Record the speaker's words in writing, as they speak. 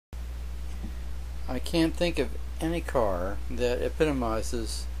I can't think of any car that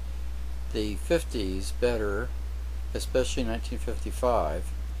epitomizes the 50s better, especially 1955,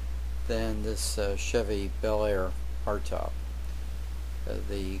 than this Chevy Bel Air hardtop.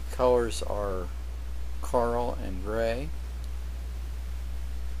 The colors are coral and gray,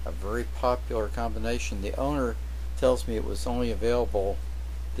 a very popular combination. The owner tells me it was only available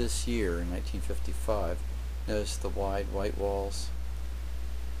this year in 1955. Notice the wide white walls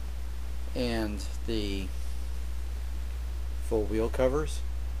and the full wheel covers.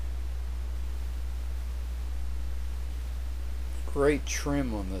 Great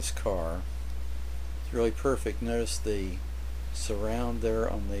trim on this car. It's really perfect. Notice the surround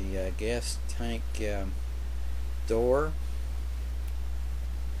there on the gas tank door.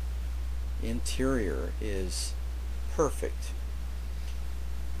 Interior is perfect.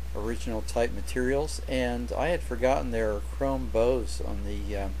 Original type materials, and I had forgotten there are chrome bows on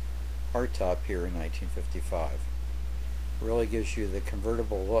the hardtop here in 1955. Really gives you the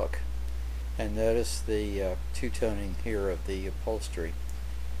convertible look. And notice the two-toning here of the upholstery,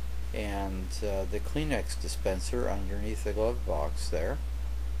 and the Kleenex dispenser underneath the glove box there.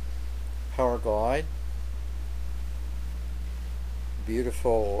 Power glide,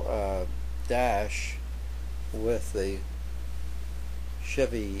 beautiful dash with the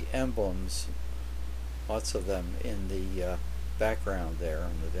Chevy emblems, lots of them in the background there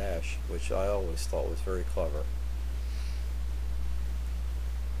on the dash, which I always thought was very clever.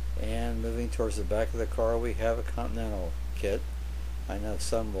 And moving towards the back of the car, we have a Continental kit. I know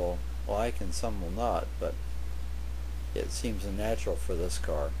some will like and some will not, but it seems natural for this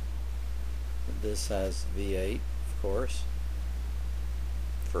car. This has V8, of course.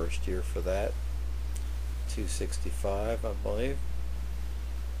 First year for that. 265, I believe.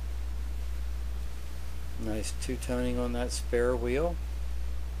 Nice two-toning on that spare wheel.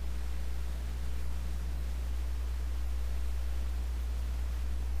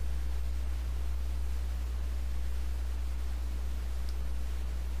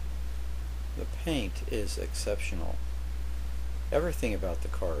 The paint is exceptional. Everything about the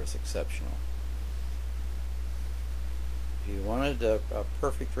car is exceptional. If you wanted a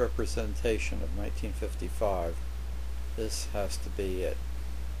perfect representation of 1955, this has to be it.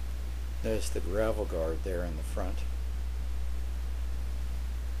 There's the gravel guard there in the front.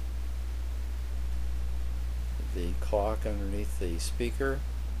 The clock underneath the speaker.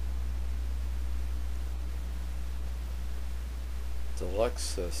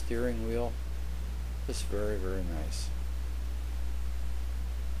 Deluxe steering wheel. Just very, very nice.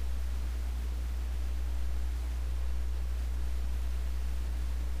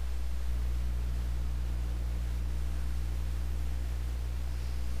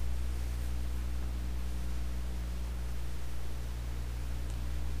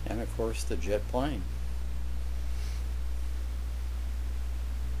 And of course the jet plane.